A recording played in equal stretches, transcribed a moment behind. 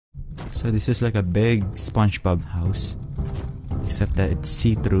So this is like a big SpongeBob house, except that it's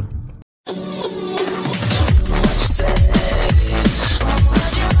see-through.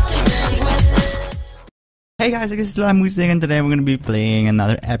 Hey guys, this is Lamusing, and today we're gonna be playing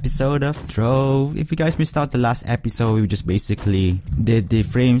another episode of Trove. If you guys missed out the last episode, we just basically did the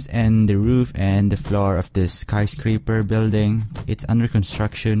frames and the roof and the floor of this skyscraper building. It's under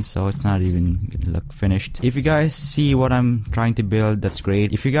construction, so it's not even gonna look finished. If you guys see what I'm trying to build, that's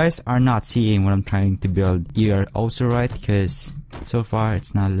great. If you guys are not seeing what I'm trying to build, you are also right, because so far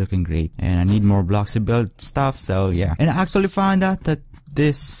it's not looking great and I need more blocks to build stuff. So yeah, and I actually found out that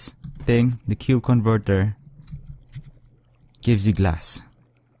this thing, the cube converter, gives you glass,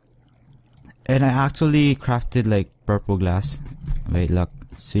 and I actually crafted like purple glass. Wait, look,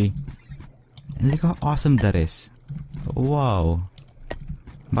 see, and look how awesome that is. Wow.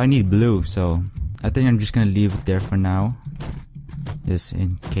 But I need blue, so I think I'm just gonna leave it there for now, just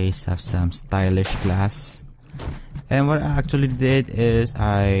in case I have some stylish glass. And what I actually did is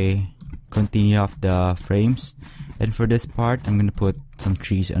I continue off the frames, and for this part I'm gonna put some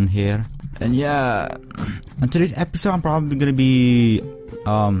trees on here. And yeah, on today's episode I'm probably gonna be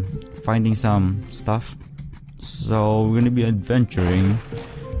finding some stuff. So we're gonna be adventuring,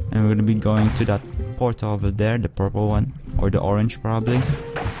 and we're gonna be going to that portal over there, the purple one, or the orange probably.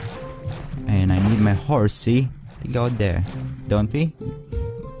 And I need my horsey to go there, don't we?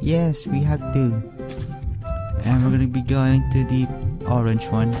 Yes, we have to. And we're gonna be going to the orange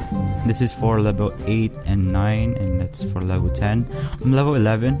one. This is for level 8 and 9, and that's for level 10. I'm level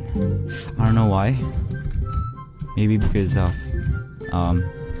 11. I don't know why. Maybe because of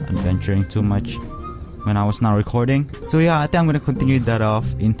adventuring too much when I was not recording. So yeah, I think I'm gonna continue that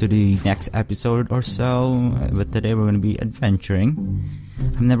off into the next episode or so. But today we're gonna be adventuring.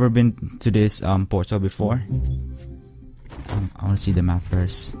 I've never been to this portal before. I wanna see the map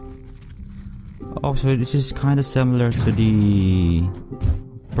first. Oh, so this is kind of similar to the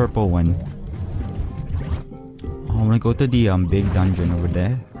purple one. I want to go to the big dungeon over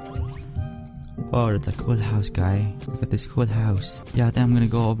there. Oh, that's a cool house, guy. Look at this cool house. Yeah, I think I'm gonna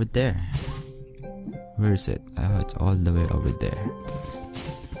go over there. Where is it? It's all the way over there.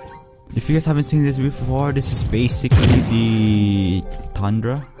 If you guys haven't seen this before, this is basically the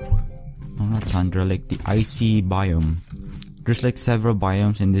tundra. No, not tundra, like the icy biome. There's like several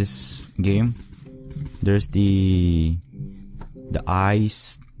biomes in this game. There's the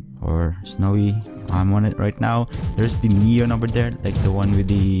ice or snowy. I'm on it right now. There's the neon over there, like the one with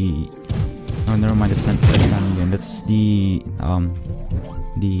the. Oh, never mind. That's not again. That's the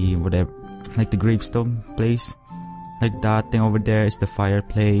whatever, like the gravestone place. Like that thing over there is the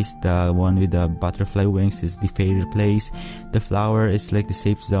fireplace. The one with the butterfly wings is the fairy place. The flower is like the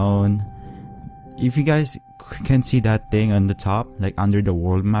safe zone. If you guys can see that thing on the top, like under the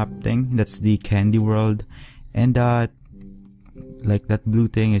world map thing, that's the candy world, and that like that blue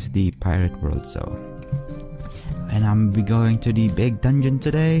thing is the pirate world. So, and I'm be going to the big dungeon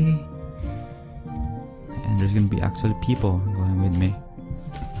today, and there's gonna be actually people going with me.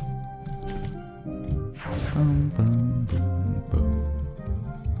 Boom, boom, boom, boom.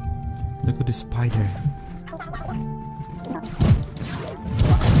 Look at the spider.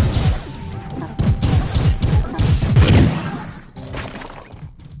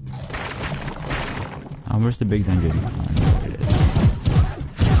 Where's the big dungeon? Oh, there it is.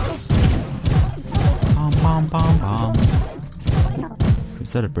 Bom, bom, bom, bom. Is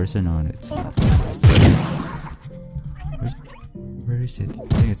that a person on it? It's not. Where is it? I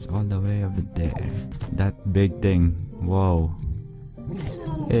think it's all the way over there. That big thing. Whoa.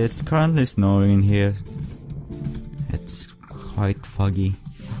 It's currently snowing in here. It's quite foggy.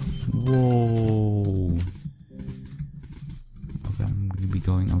 Whoa. Okay, I'm gonna be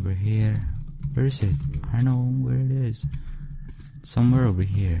going over here. Where is it? I don't know where it is. It's somewhere over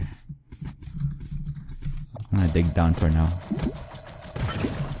here. I'm gonna dig down for now.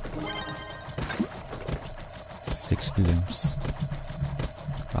 6 glimpse.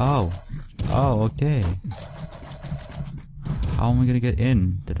 Oh. Oh, okay. How am I gonna get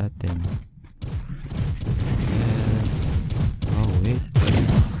in to that thing? Oh, wait.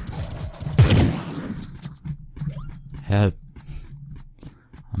 Help.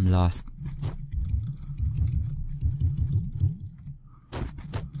 I'm lost.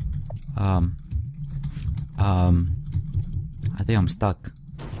 I think I'm stuck.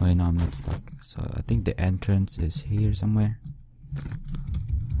 Wait, no, I'm not stuck. So I think the entrance is here somewhere.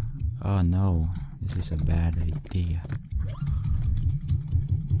 Oh no, this is a bad idea.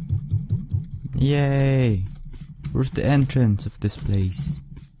 Yay! Where's the entrance of this place?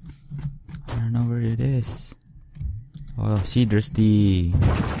 I don't know where it is. Oh, see, there's the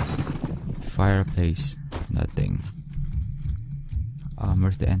fireplace. That thing.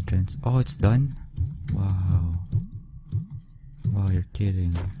 Where's the entrance? Oh, it's done? Wow. Wow, you're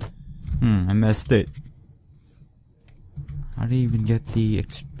kidding. I messed it. How do you even get the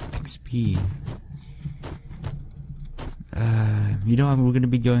XP? You know, we're gonna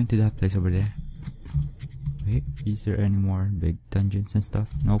be going to that place over there. Wait, is there any more big dungeons and stuff?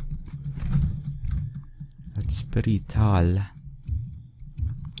 Nope. That's pretty tall.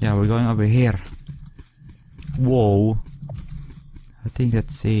 Yeah, we're going over here. Whoa. I think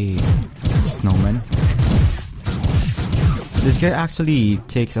that's a snowman. This guy actually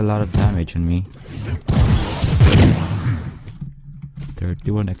takes a lot of damage on me.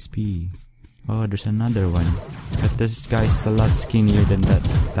 31 XP. Oh, there's another one. But this guy's a lot skinnier than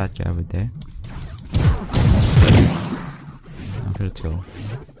that guy over there. Okay, let's go.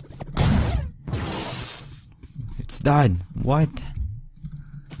 It's done. What?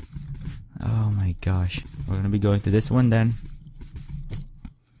 Oh my gosh. We're gonna be going to this one then.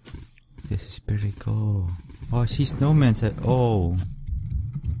 This is pretty cool. Oh, I see snowmen. Oh.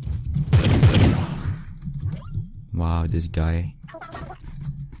 Wow, this guy.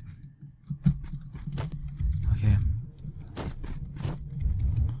 Okay.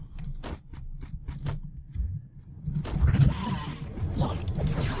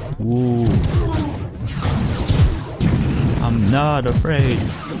 Woo. I'm not afraid.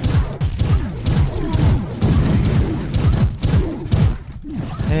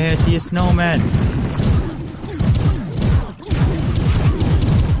 Hey, I see a snowman.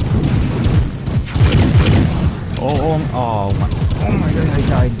 Oh my god, I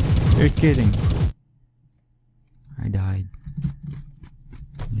died. You're kidding. I died.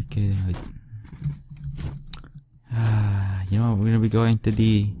 You're kidding. You know, we're gonna be going to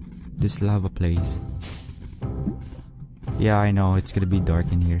this lava place. Yeah, I know, it's gonna be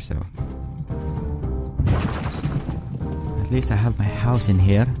dark in here, so at least I have my house in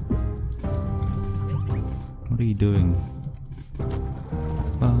here. What are you doing?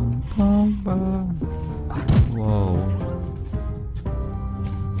 Bum, bum, bum. Whoa.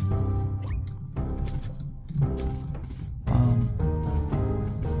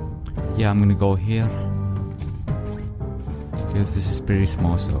 Yeah, I'm gonna go here because this is pretty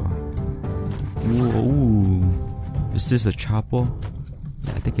small, so. Ooh. Is this a chapel?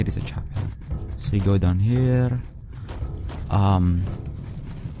 Yeah, I think it is a chapel. So you go down here.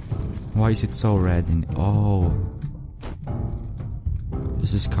 Why is it so red? Oh.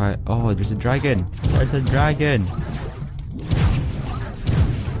 This is oh, there's a dragon. There's a dragon.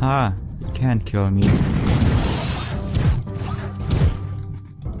 Ah, you can't kill me.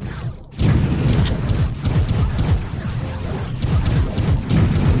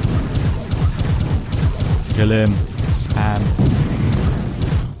 Kill him. Spam.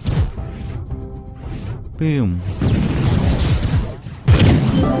 Boom.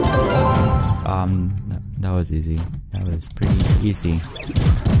 That was easy. That was pretty easy.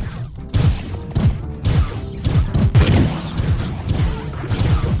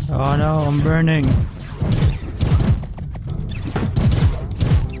 Oh no, I'm burning.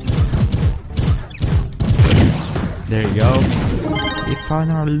 There you go. We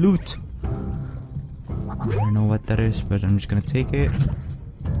found our loot. I don't know what that is, but I'm just gonna take it.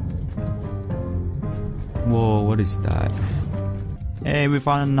 Whoa, what is that? Hey, we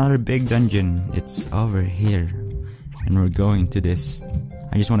found another big dungeon. It's over here. And we're going to this.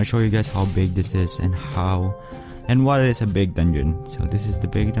 I just want to show you guys how big this is and what is a big dungeon. So this is the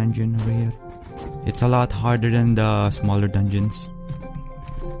big dungeon over here. It's a lot harder than the smaller dungeons.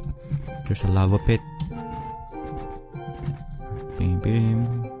 There's a lava pit. Bim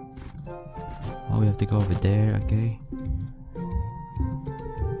bim. Oh, we have to go over there, okay.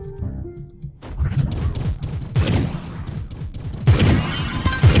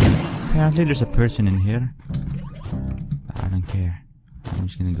 Apparently there's a person in here. But I don't care. I'm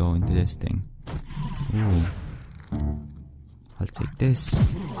just gonna go into this thing. Ooh. I'll take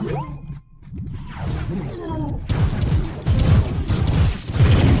this.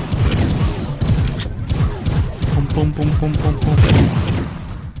 Boom, boom, boom, boom, boom, boom, boom.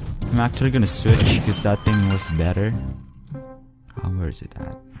 I'm actually gonna switch because that thing was better. Where is it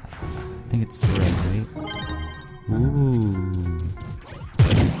at? I think it's red, right? Ooh.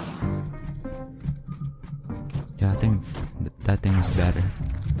 Yeah, I think that thing was better.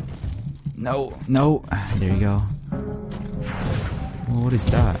 No, no. There you go. What is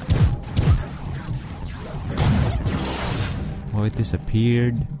that? Oh, it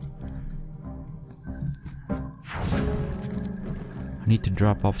disappeared. I need to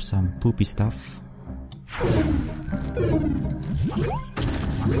drop off some poopy stuff.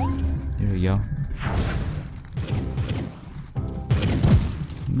 There we we go.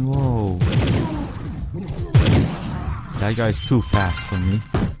 Whoa. That guy's too fast for me.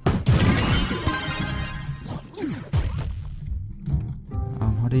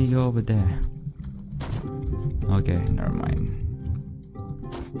 How do you go over there? Okay, never mind.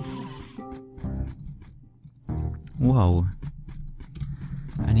 Whoa.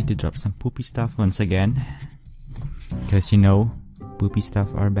 I need to drop some poopy stuff once again. Because you know, poopy stuff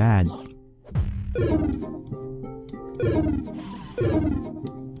are bad.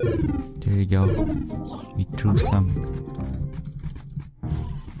 There you go. We threw some.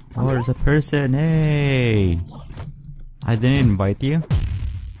 Oh, there's a person. Hey! I didn't invite you.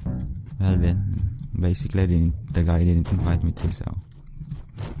 Well then, basically the guy didn't invite me too, so.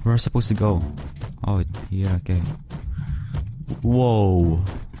 Where are we supposed to go? Oh, here, okay. Whoa.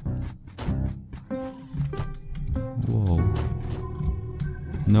 Whoa.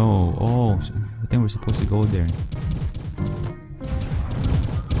 No. Oh, I think we're supposed to go there.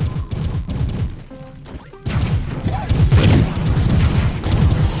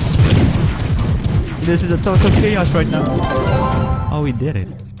 This is a total chaos right now. Oh, we did it.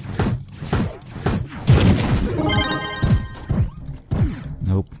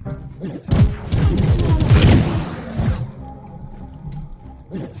 Nope.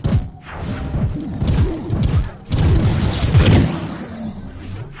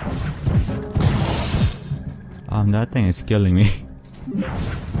 That thing is killing me.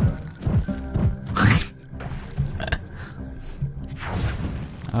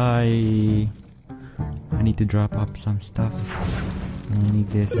 I need to drop up some stuff. I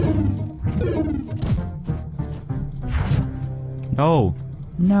need this. No!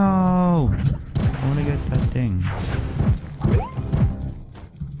 No! I wanna get that thing.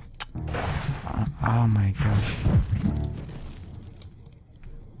 Oh my gosh.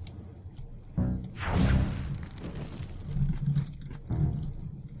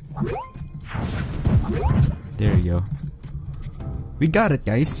 There you go. We got it,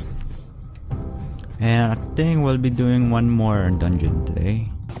 guys. And I think we'll be doing one more dungeon today.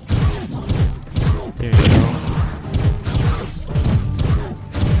 There you go.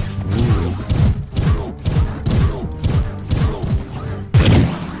 Ooh.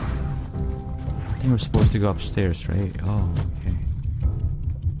 I think we're supposed to go upstairs, right? Oh, okay.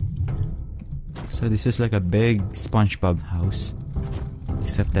 So this is like a big SpongeBob house,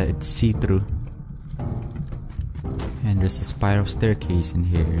 except that it's see-through. And there's a spiral staircase in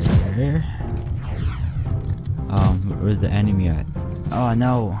here. Where's the enemy at? Oh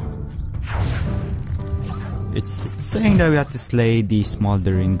no! It's saying that we have to slay the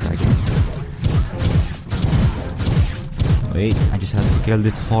smoldering dragon. Wait, I just have to kill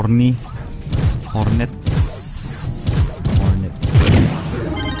this hornet.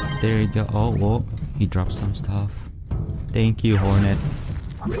 There you go. Oh, whoa. He dropped some stuff. Thank you, Hornet.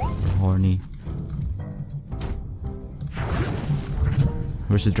 Horny.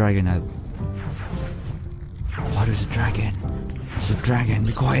 Where's the dragon at? Oh, there's a dragon. There's a dragon.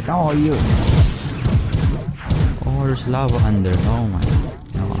 Be quiet. Oh, you. Oh, there's lava under. Oh my.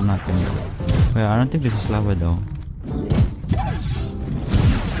 No, I'm not gonna. Wait, I don't think this is lava though.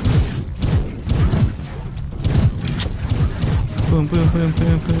 Boom, boom, boom,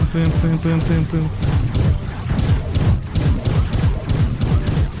 boom, boom, boom, boom, boom, boom, boom.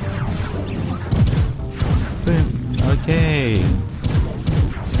 Boom. Okay.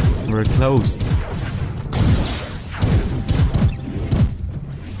 We're close.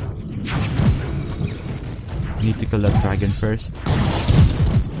 Need to kill that dragon first.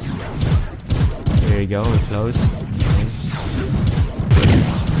 There you go, we're close. Okay.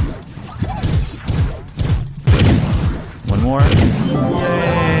 One more.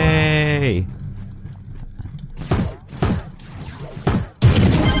 Yay!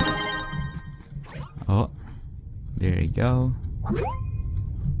 Oh, there you go.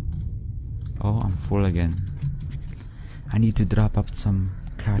 Oh, I'm full again. I need to drop up some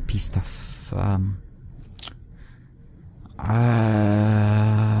crappy stuff.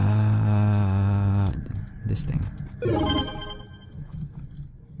 This thing.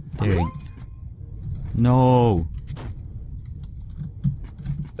 There you go. No!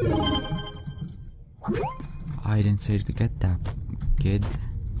 I didn't say to get that, kid.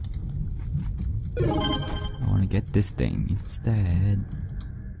 I wanna get this thing instead.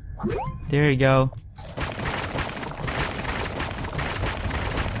 There you go.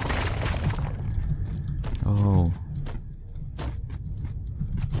 Oh.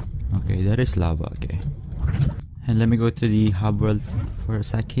 Okay, that is lava, okay. And let me go to the hub world for a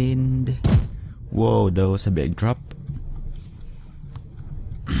second. Whoa, that was a big drop.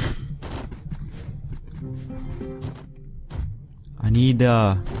 need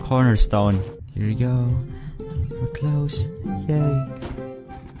a cornerstone. Here we go. We're close. Yay.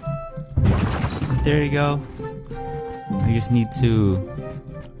 There you go. I just need to...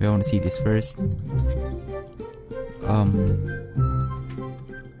 I want to see this first.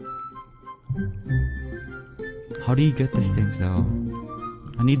 How do you get these things though?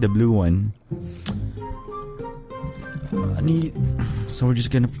 I need the blue one. So we're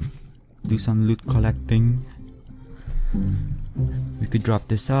just gonna do some loot collecting. We could drop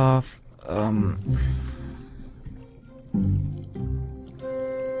this off.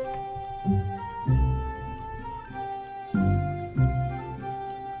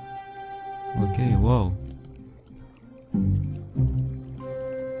 Okay, whoa.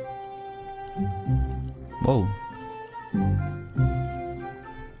 Whoa.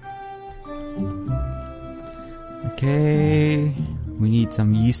 Okay, we need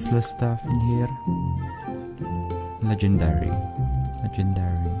some useless stuff in here. Legendary.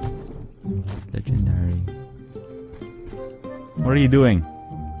 What are you doing?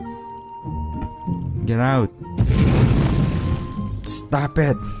 Get out. Stop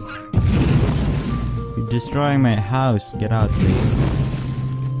it. You're destroying my house. Get out, please.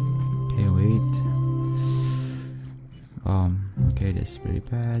 Okay, wait. Okay, that's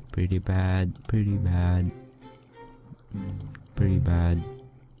pretty bad.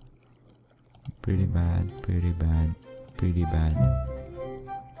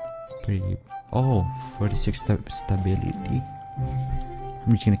 Oh, 46 stability.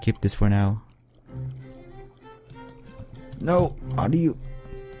 I'm just gonna keep this for now. No, how do you?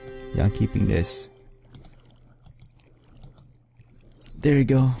 Yeah, I'm keeping this. There you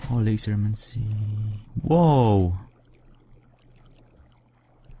go. Oh, lasermancy. Whoa.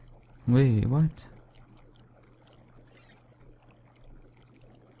 Wait, what?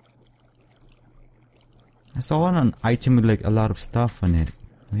 I saw an item with like a lot of stuff on it.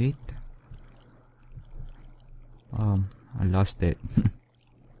 Wait. I lost it.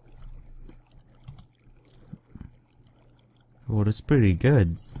 Oh, that's pretty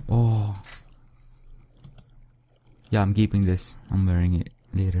good. Oh. Yeah, I'm keeping this. I'm wearing it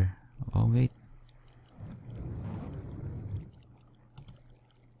later. Oh, wait.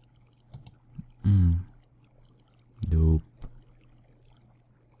 Dope.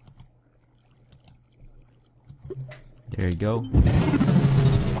 There you go.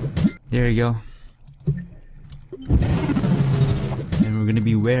 There you go. And we're gonna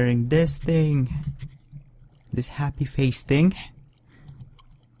be wearing this thing. This happy face thing.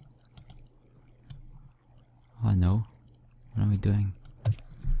 Oh no. What am I doing?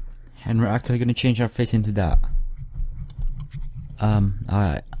 And we're actually gonna change our face into that.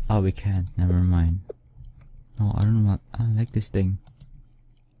 Oh, we can't. Never mind. No, I don't know what. I don't like this thing.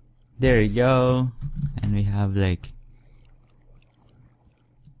 There you go. And we have like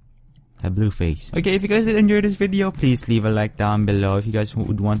a blue face. Okay, if you guys did enjoy this video, please leave a like down below. If you guys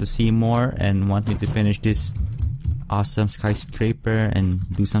would want to see more and want me to finish this awesome skyscraper and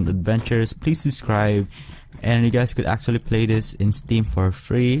do some adventures, please subscribe. And you guys could actually play this in Steam for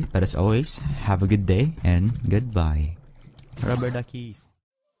free. But as always, have a good day and goodbye. Rubber duckies.